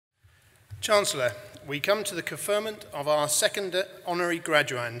Chancellor, we come to the conferment of our second honorary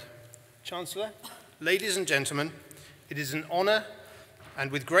graduand. Chancellor, ladies and gentlemen, it is an honor and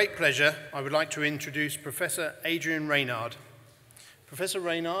with great pleasure I would like to introduce Professor Adrian Reynard. Professor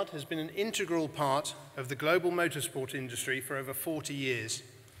Reynard has been an integral part of the global motorsport industry for over 40 years.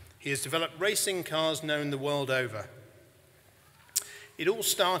 He has developed racing cars known the world over. It all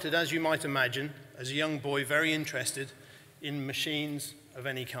started, as you might imagine, as a young boy very interested in machines of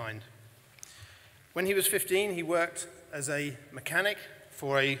any kind. When he was 15, he worked as a mechanic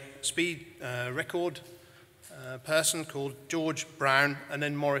for a speed record person called George Brown and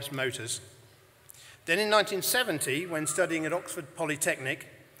then Morris Motors. Then in 1970, when studying at Oxford Polytechnic,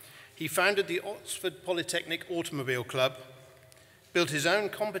 he founded the Oxford Polytechnic Automobile Club, built his own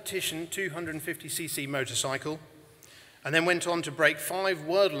competition 250cc motorcycle, and then went on to break 5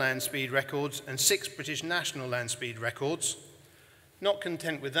 world land speed records and 6 British national land speed records. Not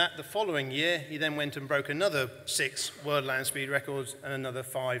content with that, the following year, he then went and broke another 6 world land speed records and another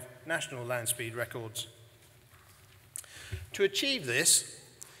 5 national land speed records. To achieve this,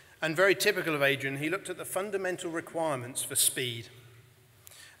 and very typical of Adrian, he looked at the fundamental requirements for speed.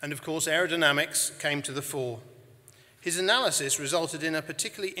 And of course, aerodynamics came to the fore. His analysis resulted in a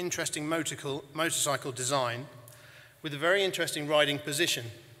particularly interesting motorcycle design with a very interesting riding position.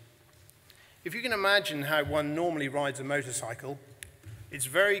 If you can imagine how one normally rides a motorcycle, it's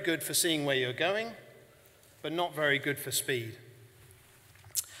very good for seeing where you're going, but not very good for speed.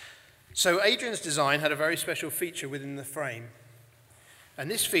 So Adrian's design had a very special feature within the frame. And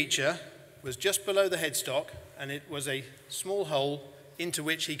this feature was just below the headstock, and it was a small hole into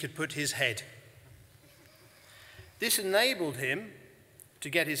which he could put his head. This enabled him to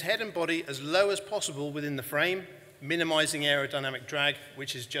get his head and body as low as possible within the frame, minimizing aerodynamic drag,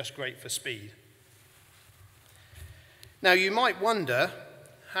 which is just great for speed. Now, you might wonder,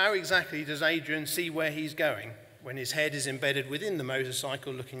 how exactly does Adrian see where he's going when his head is embedded within the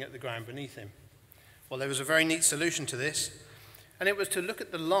motorcycle looking at the ground beneath him? Well, there was a very neat solution to this, and it was to look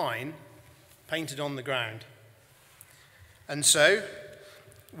at the line painted on the ground. And so,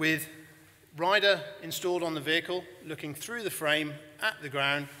 with rider installed on the vehicle, looking through the frame at the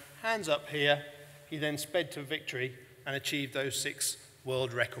ground, hands up here, he then sped to victory and achieved those 6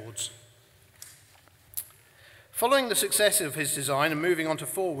 world records. Following the success of his design and moving on to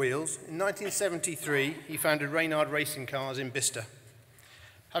 4 wheels, in 1973 he founded Reynard Racing Cars in Bicester,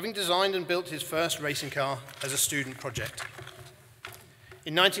 having designed and built his first racing car as a student project.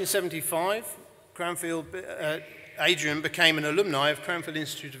 In 1975, Adrian became an alumni of Cranfield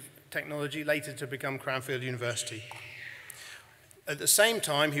Institute of Technology, later to become Cranfield University. At the same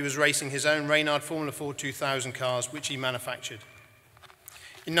time, he was racing his own Reynard Formula 4 2000 cars, which he manufactured.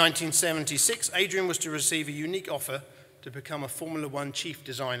 In 1976, Adrian was to receive a unique offer to become a Formula 1 chief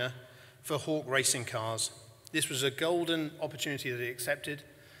designer for Hawk racing cars. This was a golden opportunity that he accepted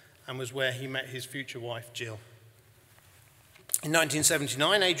and was where he met his future wife, Jill. In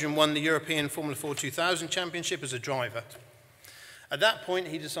 1979, Adrian won the European Formula 4 2000 Championship as a driver. At that point,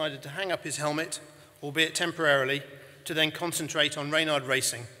 he decided to hang up his helmet, albeit temporarily, to then concentrate on Reynard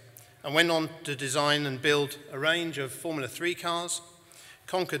racing, and went on to design and build a range of Formula 3 cars,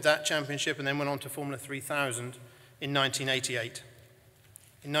 conquered that championship, and then went on to Formula 3000 in 1988.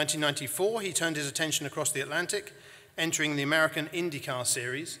 In 1994, he turned his attention across the Atlantic, entering the American IndyCar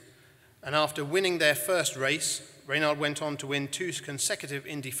Series, and after winning their first race, Reynard went on to win 2 consecutive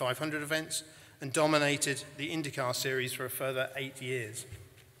Indy 500 events and dominated the IndyCar Series for a further 8 years.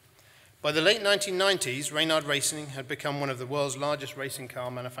 By the late 1990s, Reynard Racing had become one of the world's largest racing car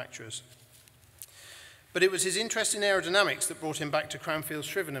manufacturers. But it was his interest in aerodynamics that brought him back to Cranfield's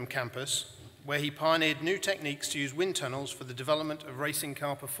Shrivenham campus, where he pioneered new techniques to use wind tunnels for the development of racing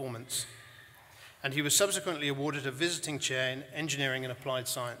car performance. And he was subsequently awarded a visiting chair in engineering and applied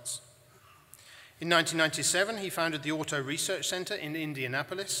science. In 1997, he founded the Auto Research Center in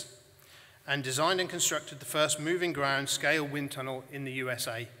Indianapolis and designed and constructed the first moving ground scale wind tunnel in the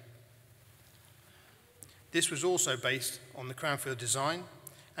USA. This was also based on the Cranfield design,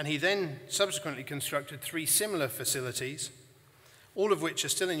 and he then subsequently constructed 3 similar facilities, all of which are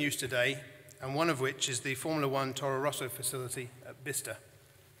still in use today, and one of which is the Formula 1 Toro Rosso facility at Bicester.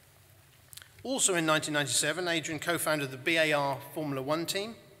 Also in 1997, Adrian co-founded the BAR Formula 1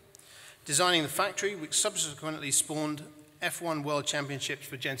 team, designing the factory which subsequently spawned F1 World Championships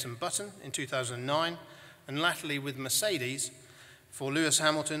for Jenson Button in 2009, and latterly with Mercedes for Lewis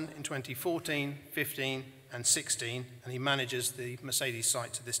Hamilton in 2014, 15, and 16, and he manages the Mercedes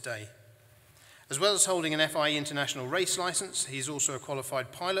site to this day. As well as holding an FIA International race license, he's also a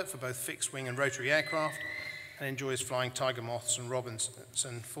qualified pilot for both fixed-wing and rotary aircraft, and enjoys flying Tiger Moths and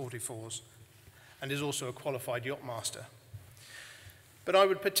Robinson 44s, and is also a qualified yacht master. But I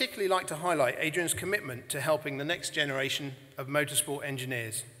would particularly like to highlight Adrian's commitment to helping the next generation of motorsport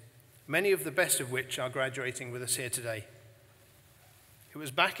engineers, many of the best of which are graduating with us here today. It was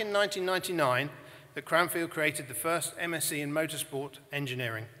back in 1999 that Cranfield created the first MSc in Motorsport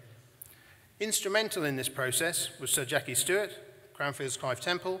Engineering. Instrumental in this process was Sir Jackie Stewart, Cranfield's Clive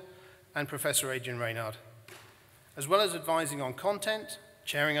Temple, and Professor Adrian Reynard. As well as advising on content,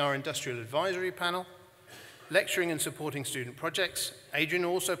 chairing our industrial advisory panel, lecturing and supporting student projects, Adrian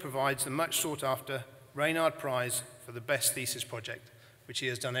also provides the much sought after Reynard Prize for the best thesis project, which he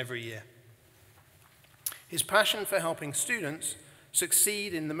has done every year. His passion for helping students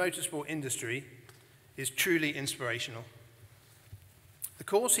succeed in the motorsport industry is truly inspirational. The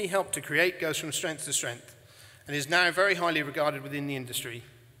course he helped to create goes from strength to strength and is now very highly regarded within the industry.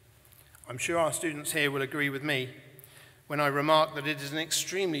 I'm sure our students here will agree with me when I remark that it is an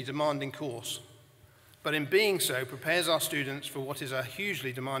extremely demanding course, but in being so prepares our students for what is a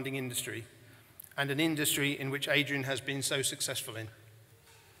hugely demanding industry, and an industry in which Adrian has been so successful in.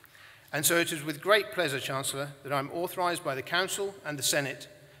 And so it is with great pleasure, Chancellor, that I'm authorised by the Council and the Senate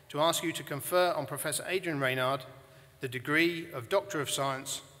to ask you to confer on Professor Adrian Reynard the degree of Doctor of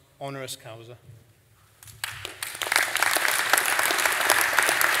Science, honoris causa.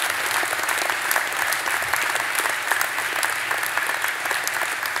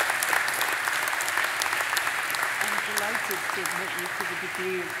 To admit you to the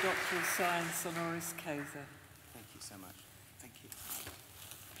degree of Doctor of Science honoris causa. Thank you so much. Thank you.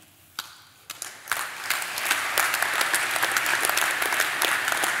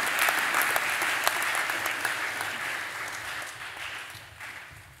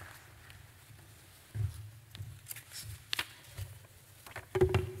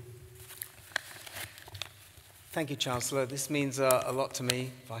 Thank you, Chancellor. This means a lot to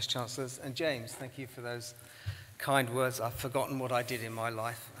me, Vice Chancellors. And James, thank you for those kind words. I've forgotten what I did in my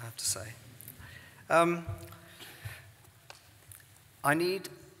life, I have to say. I need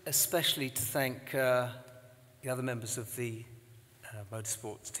especially to thank the other members of the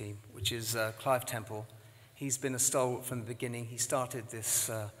motorsports team, which is Clive Temple. He's been a stalwart from the beginning. He started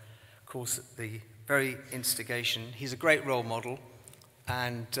this course at the very instigation. He's a great role model,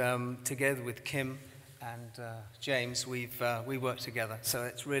 and together with Kim and James, we work together. So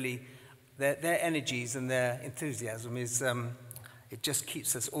it's really their energies and their enthusiasm is, it just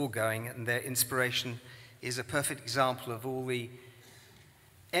keeps us all going, and their inspiration is a perfect example of all the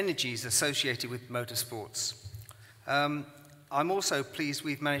energies associated with motorsports. I'm also pleased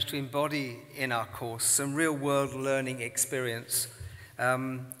we've managed to embody in our course some real-world learning experience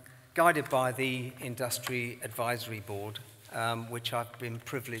guided by the Industry Advisory Board, which I've been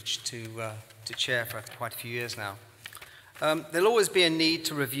privileged to chair for quite a few years now. There'll always be a need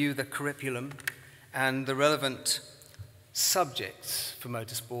to review the curriculum and the relevant subjects for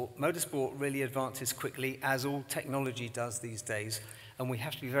motorsport. Motorsport really advances quickly, as all technology does these days, and we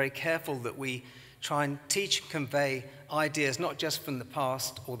have to be very careful that we try and teach and convey ideas not just from the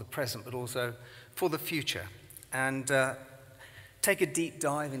past or the present, but also for the future, and take a deep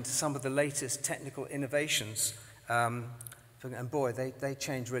dive into some of the latest technical innovations. And boy, they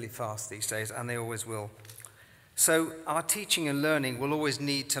change really fast these days, and they always will. So our teaching and learning will always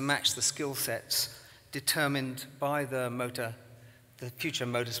need to match the skill sets determined by the future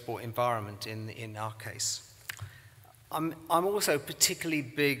motorsport environment in our case. I'm also particularly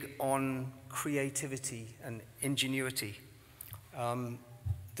big on creativity and ingenuity.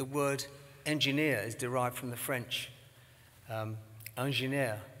 The word engineer is derived from the French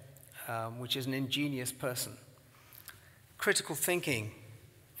ingénieur, which is an ingenious person. Critical thinking,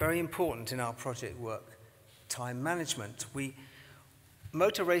 very important in our project work. Time management.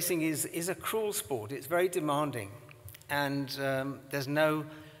 Motor racing is a cruel sport. It's very demanding, and there's no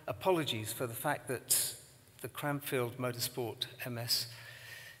apologies for the fact that the Cranfield Motorsport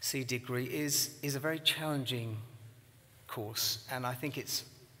MSc degree is a very challenging course, and I think it's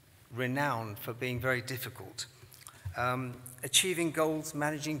renowned for being very difficult. Achieving goals,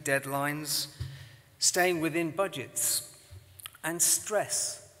 managing deadlines, staying within budgets, and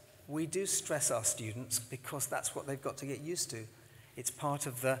stress. We do stress our students because that's what they've got to get used to. It's part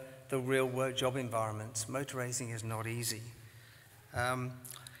of the real-world job environment. Motor racing is not easy.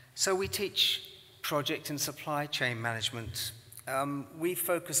 So we teach project and supply chain management. We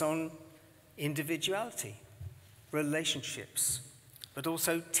focus on individuality, relationships, but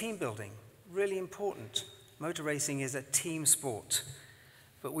also team building, really important. Motor racing is a team sport,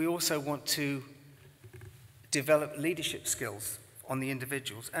 but we also want to develop leadership skills on the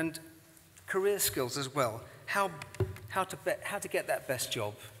individuals and career skills as well, how to get that best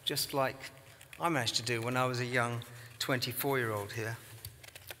job, just like I managed to do when I was a young 24-year-old here.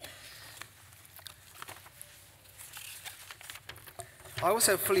 I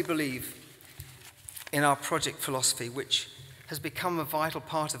also fully believe in our project philosophy, which has become a vital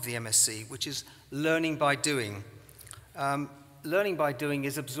part of the MSc, which is learning by doing. Learning by doing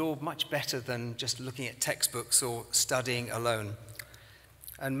is absorbed much better than just looking at textbooks or studying alone.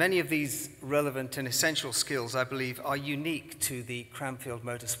 And many of these relevant and essential skills, I believe, are unique to the Cranfield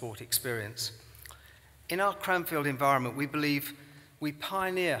Motorsport experience. In our Cranfield environment, we believe we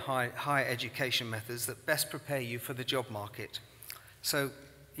pioneer higher education methods that best prepare you for the job market. So,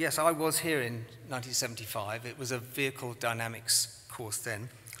 yes, I was here in 1975. It was a vehicle dynamics course then.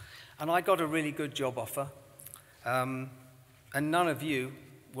 And I got a really good job offer. And none of you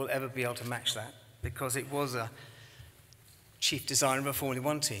will ever be able to match that, because it was a chief designer of a Formula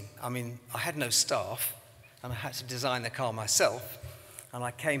One team. I mean, I had no staff, and I had to design the car myself. And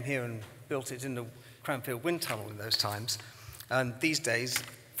I came here and built it in the Cranfield wind tunnel in those times. And these days,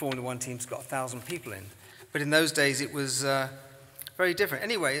 Formula One teams got 1,000 people in. But in those days, it was very different.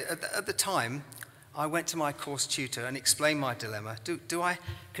 Anyway, at the time, I went to my course tutor and explained my dilemma. Do I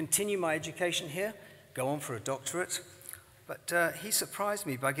continue my education here, go on for a doctorate? But he surprised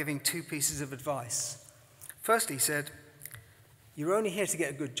me by giving 2 pieces of advice. First, he said, "You're only here to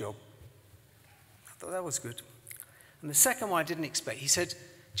get a good job." I thought that was good. And the second one I didn't expect. He said,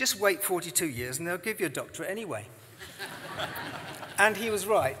 "Just wait 42 years and they'll give you a doctorate anyway." And he was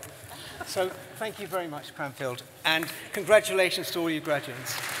right. So thank you very much, Cranfield, and congratulations to all you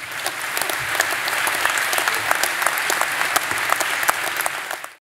graduates.